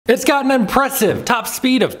It's got an impressive top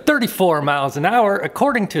speed of 34 miles an hour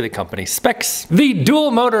according to the company's specs. The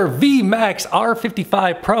dual motor VMAX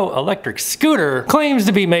R55 Pro electric scooter claims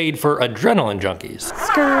to be made for adrenaline junkies.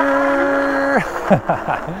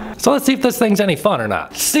 So let's see if this thing's any fun or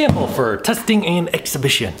not. Sample for testing and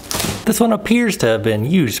exhibition. This one appears to have been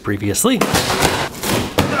used previously.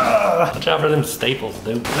 Watch out for them staples,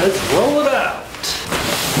 dude. Let's roll it out.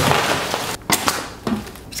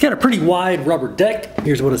 It's got a pretty wide rubber deck.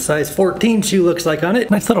 Here's what a size 14 shoe looks like on it.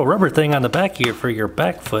 Nice little rubber thing on the back here for your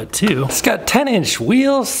back foot too. It's got 10-inch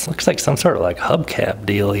wheels. Looks like some sort of like hubcap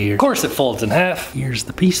deal here. Of course it folds in half. Here's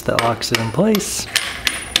the piece that locks it in place.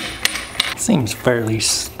 Seems fairly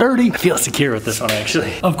sturdy. I feel secure with this one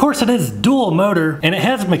actually. Of course it is dual motor and it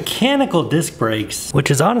has mechanical disc brakes, which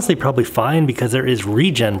is honestly probably fine because there is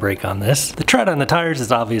regen brake on this. The tread on the tires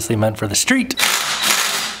is obviously meant for the street.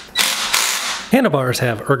 Handlebars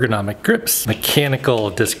have ergonomic grips, mechanical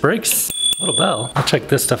disc brakes, little bell. I'll check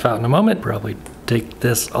this stuff out in a moment. Probably take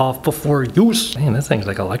this off before use. Man, this thing's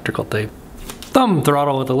like electrical tape. Thumb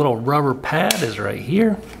throttle with a little rubber pad is right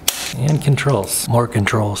here. And controls, more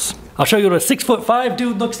controls. I'll show you what a 6'5"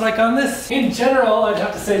 dude looks like on this. In general, I'd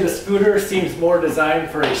have to say the scooter seems more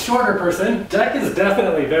designed for a shorter person. Deck is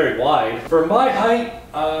definitely very wide. For my height,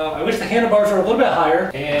 I wish the handlebars were a little bit higher.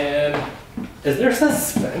 And is there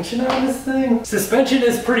suspension on this thing? Suspension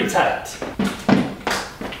is pretty tight.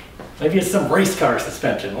 Maybe it's some race car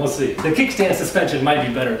suspension, we'll see. The kickstand suspension might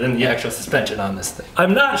be better than the actual suspension on this thing.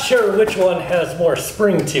 I'm not sure which one has more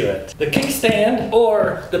spring to it. The kickstand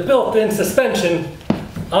or the built-in suspension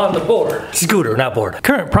on the board. Scooter, not board.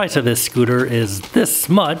 Current price of this scooter is this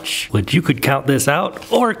much, which you could count this out,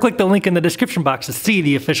 or click the link in the description box to see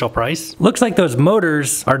the official price. Looks like those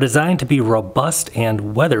motors are designed to be robust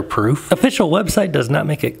and weatherproof. Official website does not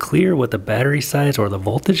make it clear what the battery size or the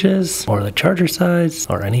voltage is, or the charger size,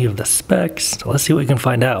 or any of the specs. So let's see what we can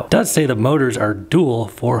find out. It does say the motors are dual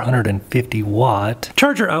 450 watt.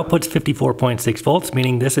 Charger outputs 54.6 volts,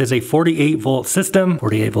 meaning this is a 48 volt system,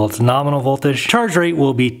 48 volts nominal voltage. Charge rate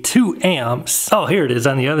will be 2 amps. Oh, here it is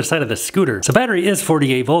on the other side of the scooter. So battery is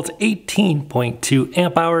 48 volts, 18.2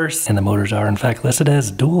 amp hours, and the motors are in fact listed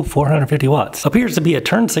as dual 450 watts. Appears to be a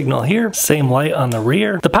turn signal here, same light on the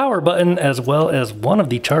rear. The power button as well as one of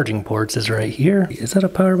the charging ports is right here. Is that a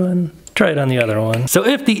power button? Try it on the other one. So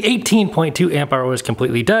if the 18.2 amp hour was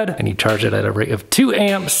completely dead and you charge it at a rate of 2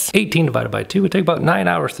 amps, 18 divided by 2 would take about 9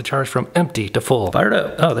 hours to charge from empty to full. Fire it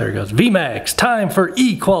up. Oh, there it goes. VMAX, time for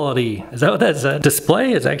equality. Is that what that said?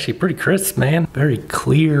 Display is actually pretty crisp, man. Very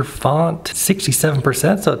clear font,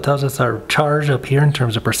 67%. So it tells us our charge up here in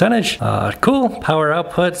terms of percentage. Cool. Power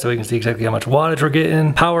output, so we can see exactly how much wattage we're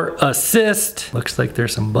getting. Power assist. Looks like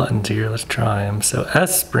there's some buttons here. Let's try them. So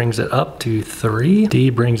S brings it up to 3. D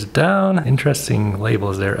brings it down. Interesting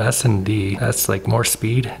labels there, S and D. That's like more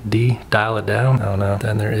speed. D, dial it down. I don't know.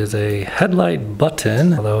 Then there is a headlight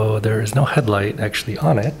button, although there is no headlight actually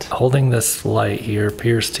on it. Holding this light here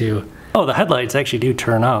appears to... Oh, the headlights actually do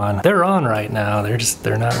turn on. They're on right now.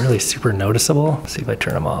 They're not really super noticeable. Let's see if I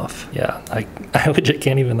turn them off. Yeah, I legit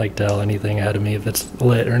can't even like tell anything out of me if it's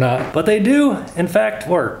lit or not. But they do, in fact,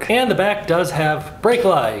 work. And the back does have brake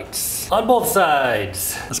lights on both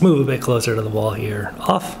sides. Let's move a bit closer to the wall here.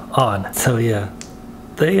 Off, on. So yeah.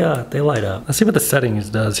 They light up. Let's see what the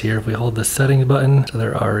settings does here if we hold the settings button. So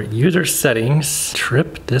there are user settings,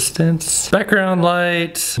 trip distance, background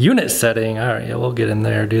light, unit setting. All right, yeah, we'll get in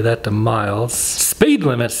there, do that to miles. Speed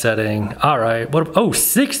limit setting. All right, what? Oh,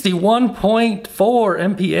 61.4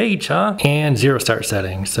 mph, huh? And 0 start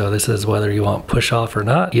setting. So this is whether you want push off or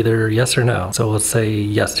not, either yes or no. So we'll say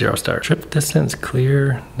yes, 0 start. Trip distance,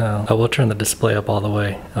 clear, no. Oh, we'll turn the display up all the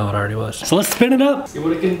way. Oh, it already was. So let's spin it up, see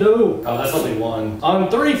what it can do. Oh, that's only one.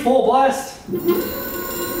 On 3, full blast.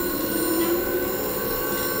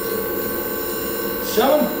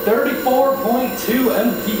 Showing 34.2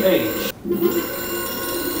 mph.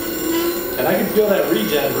 And I can feel that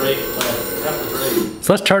regen brake after brake.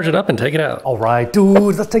 So let's charge it up and take it out. All right,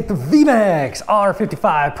 dudes, let's take the VMAX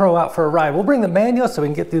R55 Pro out for a ride. We'll bring the manual so we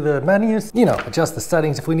can get through the menus, you know, adjust the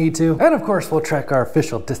settings if we need to. And of course, we'll track our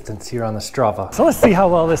official distance here on the Strava. So let's see how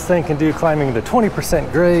well this thing can do climbing the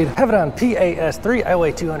 20% grade. Have it on PAS3, I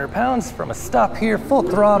weigh 200 pounds from a stop here, full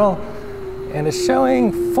throttle. And it's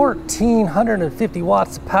showing 1,450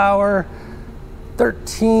 watts of power.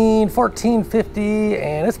 1450,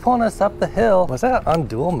 and it's pulling us up the hill. Was that on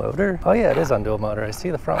dual motor? Oh yeah, it is on dual motor. I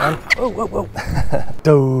see the front one. Oh, whoa, whoa.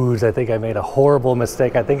 Dudes, I think I made a horrible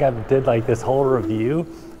mistake. I think I did like this whole review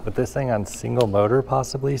with this thing on single motor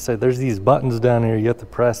possibly. So there's these buttons down here you have to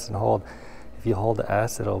press and hold. If you hold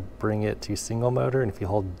S, it'll bring it to single motor, and if you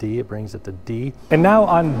hold D, it brings it to D. And now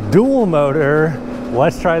on dual motor,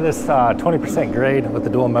 let's try this 20% grade with the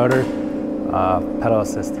dual motor. Pedal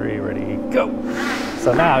assist 3, ready, go.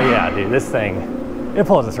 So now, yeah, dude, this thing, it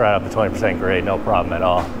pulls us right up to 20% grade, no problem at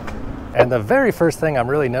all. And the very first thing I'm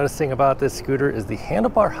really noticing about this scooter is the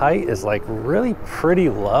handlebar height is like really pretty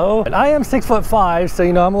low. And I am 6'5", so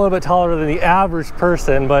you know I'm a little bit taller than the average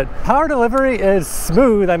person, but power delivery is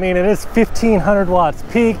smooth. I mean, it is 1500 watts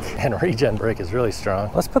peak, and regen brake is really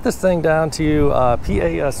strong. Let's put this thing down to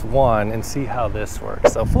PAS1 and see how this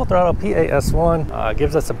works. So full throttle PAS1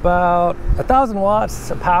 gives us about 1000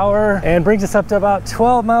 watts of power and brings us up to about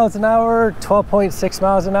 12 miles an hour, 12.6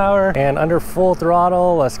 miles an hour. And under full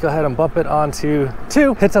throttle, let's go ahead and bump it onto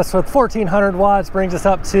 2, hits us with 1400 watts, brings us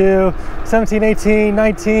up to 17, 18,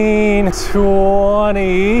 19,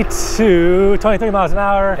 22, 23 miles an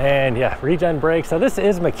hour. And yeah, regen brakes. So this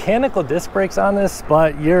is mechanical disc brakes on this,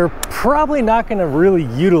 but you're probably not going to really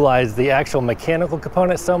utilize the actual mechanical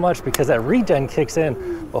component so much because that regen kicks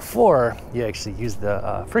in before you actually use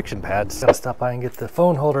the friction pads. Gotta stop by and get the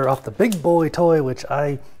phone holder off the big boy toy, which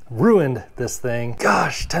I ruined this thing.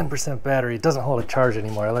 Gosh, 10% battery. It doesn't hold a charge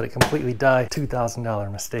anymore. I let it completely die.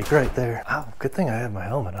 $2,000 mistake right there. Oh, good thing I have my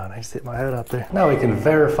helmet on. I just hit my head up there. Now we can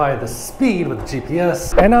verify the speed with the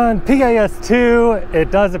GPS. And on PAS2,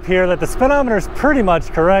 it does appear that the speedometer is pretty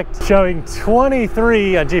much correct, showing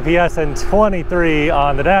 23 on GPS and 23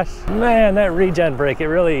 on the dash. Man, that regen brake, it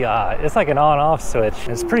really, it's like an on-off switch.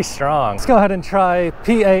 It's pretty strong. Let's go ahead and try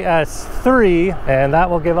PAS3, and that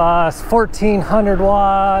will give us 1400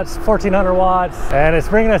 watts. 1400 watts, and it's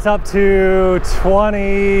bringing us up to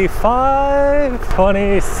 25,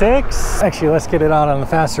 26. Actually, let's get it out on the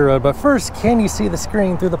faster road, but first, can you see the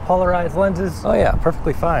screen through the polarized lenses? Oh yeah,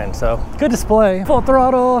 perfectly fine. So good display, full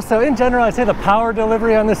throttle. So in general, I'd say the power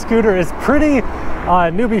delivery on this scooter is pretty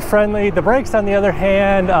newbie friendly. The brakes, on the other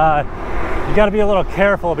hand, you got to be a little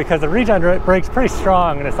careful because the regen brake's pretty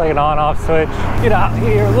strong and it's like an on-off switch. Get out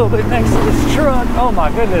here a little bit next to this truck. Oh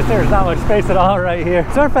my goodness, there's not much space at all right here.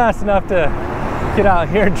 So we're fast enough to get out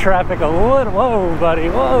here in traffic a little. Whoa, buddy,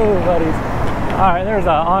 whoa, buddies. All right, there's an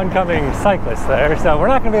oncoming cyclist there. So we're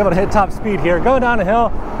not going to be able to hit top speed here. Going down a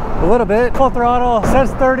hill a little bit. Full throttle,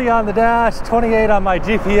 says 30 on the dash, 28 on my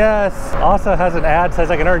GPS. Also has an ad,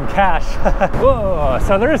 says I can earn cash. Whoa,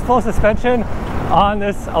 so there is full suspension on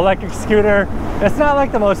this electric scooter. It's not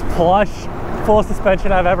like the most plush full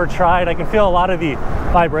suspension I've ever tried. I can feel a lot of the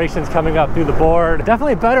vibrations coming up through the board.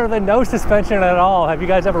 Definitely better than no suspension at all. Have you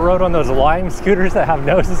guys ever rode one of those Lime scooters that have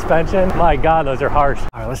no suspension? My God, those are harsh. All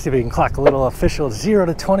right, let's see if we can clock a little official 0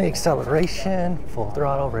 to 20 acceleration. Full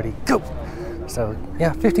throttle, ready, go. So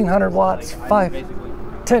yeah, 1500 watts, 5,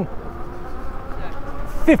 10,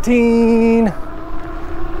 15,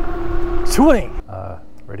 20.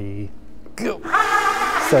 Ready, go.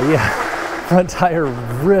 So yeah, front tire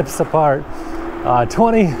rips apart.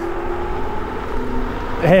 20,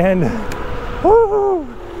 and woo,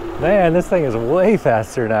 man, this thing is way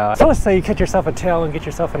faster now. So let's say you catch yourself a tail and get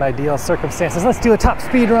yourself in ideal circumstances. Let's do a top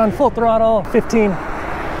speed run, full throttle, 15,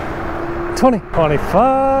 20,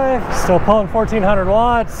 25, still pulling 1400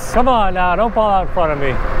 watts. Come on now, don't pull out in front of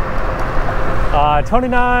me.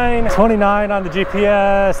 29 on the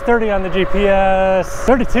GPS, 30 on the GPS,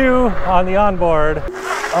 32 on the onboard.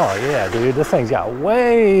 Oh yeah, dude, this thing's got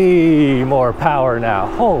way more power now.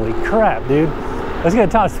 Holy crap, dude. Let's get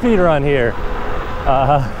a top speed run here.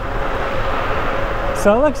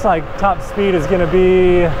 So it looks like top speed is gonna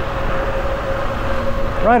be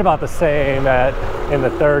right about the same in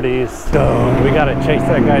the 30s. So we gotta chase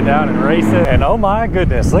that guy down and race it. And oh my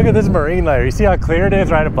goodness, look at this marine layer. You see how clear it is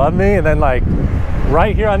right above me? And then like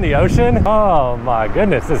right here on the ocean. Oh my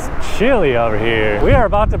goodness, it's chilly over here. We are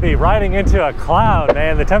about to be riding into a cloud,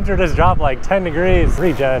 man. The temperature just dropped like 10 degrees.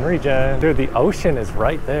 Regen. Dude, the ocean is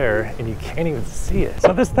right there and you can't even see it.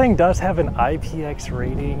 So this thing does have an IPX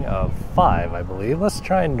rating of 5, I believe. Let's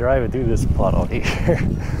try and drive it through this puddle here.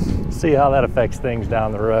 See how that affects things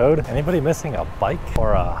down the road. Anybody missing a bike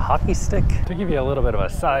or a hockey stick? To give you a little bit of a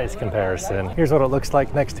size comparison, here's what it looks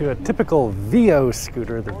like next to a typical VO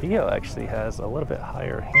scooter. The VO actually has a little bit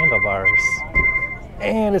higher handlebars.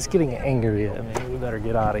 And it's getting angry at me. We better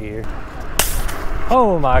get out of here.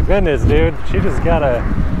 Oh my goodness, dude. She just got a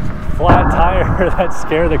flat tire that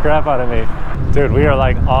scared the crap out of me. Dude, we are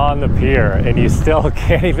like on the pier and you still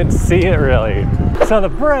can't even see it really. So the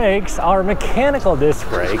brakes are mechanical disc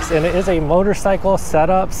brakes and it is a motorcycle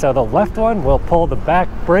setup. So the left one will pull the back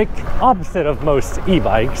brake, opposite of most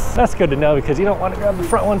e-bikes. That's good to know because you don't want to grab the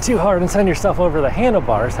front one too hard and send yourself over the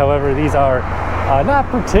handlebars. However, these are not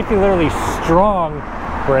particularly strong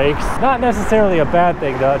brakes. Not necessarily a bad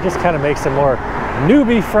thing though, it just kind of makes them more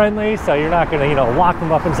newbie friendly, so you're not gonna, you know, lock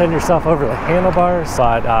them up and send yourself over the handlebars,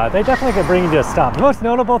 but they definitely can bring you to a stop. The most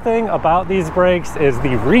notable thing about these brakes is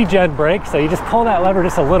the regen brake. So you just pull that lever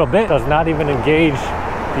just a little bit, does not even engage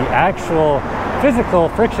the actual physical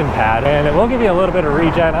friction pad, and it will give you a little bit of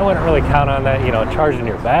regen. I wouldn't really count on that, you know, charging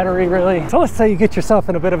your battery really. So let's say you get yourself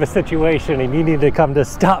in a bit of a situation and you need to come to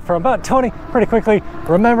stop for about 20 pretty quickly.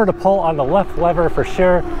 Remember to pull on the left lever for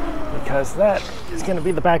sure, because that is going to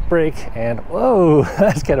be the back brake. And whoa,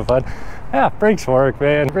 that's kind of fun. Yeah, brakes work,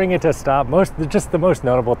 man. Bring it to a stop. Just the most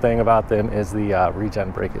notable thing about them is the regen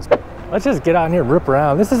brake. Let's just get out here and rip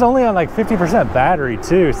around. This is only on like 50% battery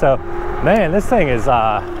too, so man, this thing is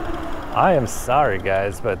I am sorry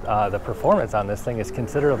guys, but the performance on this thing is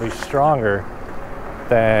considerably stronger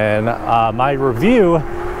than my review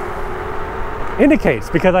indicates,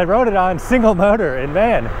 because I rode it on single motor, and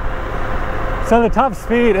man, so the top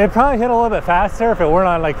speed, it probably hit a little bit faster if it weren't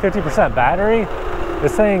on like 50% battery.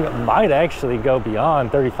 This thing might actually go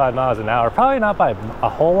beyond 35 miles an hour, probably not by a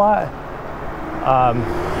whole lot.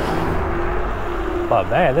 But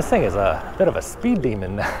man, this thing is a bit of a speed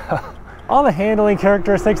demon now. All the handling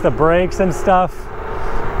characteristics, the brakes and stuff,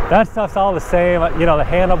 that stuff's all the same. You know, the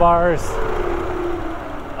handlebars,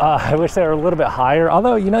 I wish they were a little bit higher.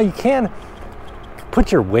 Although, you know, you can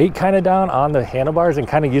put your weight kind of down on the handlebars and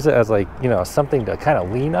kind of use it as like, you know, something to kind of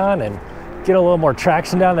lean on and get a little more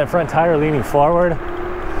traction down that front tire leaning forward.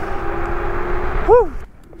 Woo!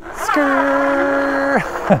 Skrrr!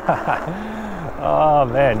 Oh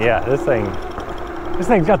man, yeah, this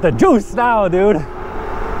thing's got the juice now, dude.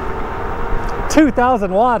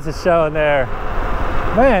 2,000 watts is showing there.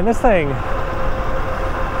 Man, this thing,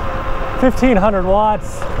 1,500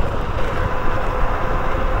 watts.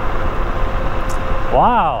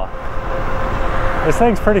 Wow. This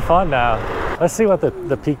thing's pretty fun now. Let's see what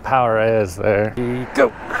the peak power is there.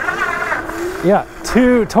 Go. Yeah,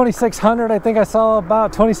 2,600, I think I saw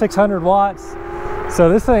about 2,600 watts. So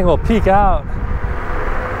this thing will peak out,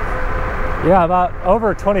 yeah, about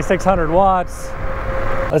over 2,600 watts.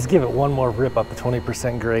 Let's give it one more rip up the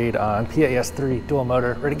 20% grade on PAS3 dual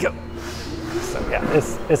motor. Ready to go. So yeah,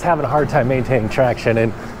 it's having a hard time maintaining traction,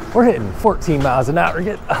 and we're hitting 14 miles an hour. We're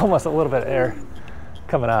getting almost a little bit of air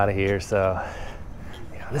coming out of here. So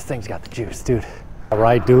yeah, this thing's got the juice, dude. All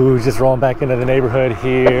right, dudes, just rolling back into the neighborhood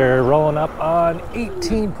here, rolling up on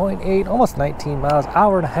 18.8, almost 19 miles,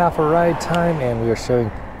 hour and a half of ride time, and we are showing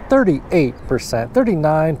 38%,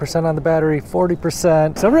 39% on the battery,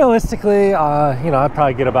 40%. So realistically, you know, I'd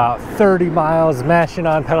probably get about 30 miles mashing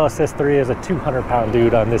on pedal assist 3 as a 200-pound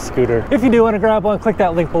dude on this scooter. If you do want to grab one, click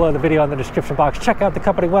that link below in the video in the description box. Check out the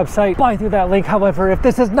company website, buy through that link. However, if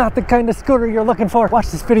this is not the kind of scooter you're looking for, watch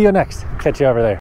this video next. Catch you over there.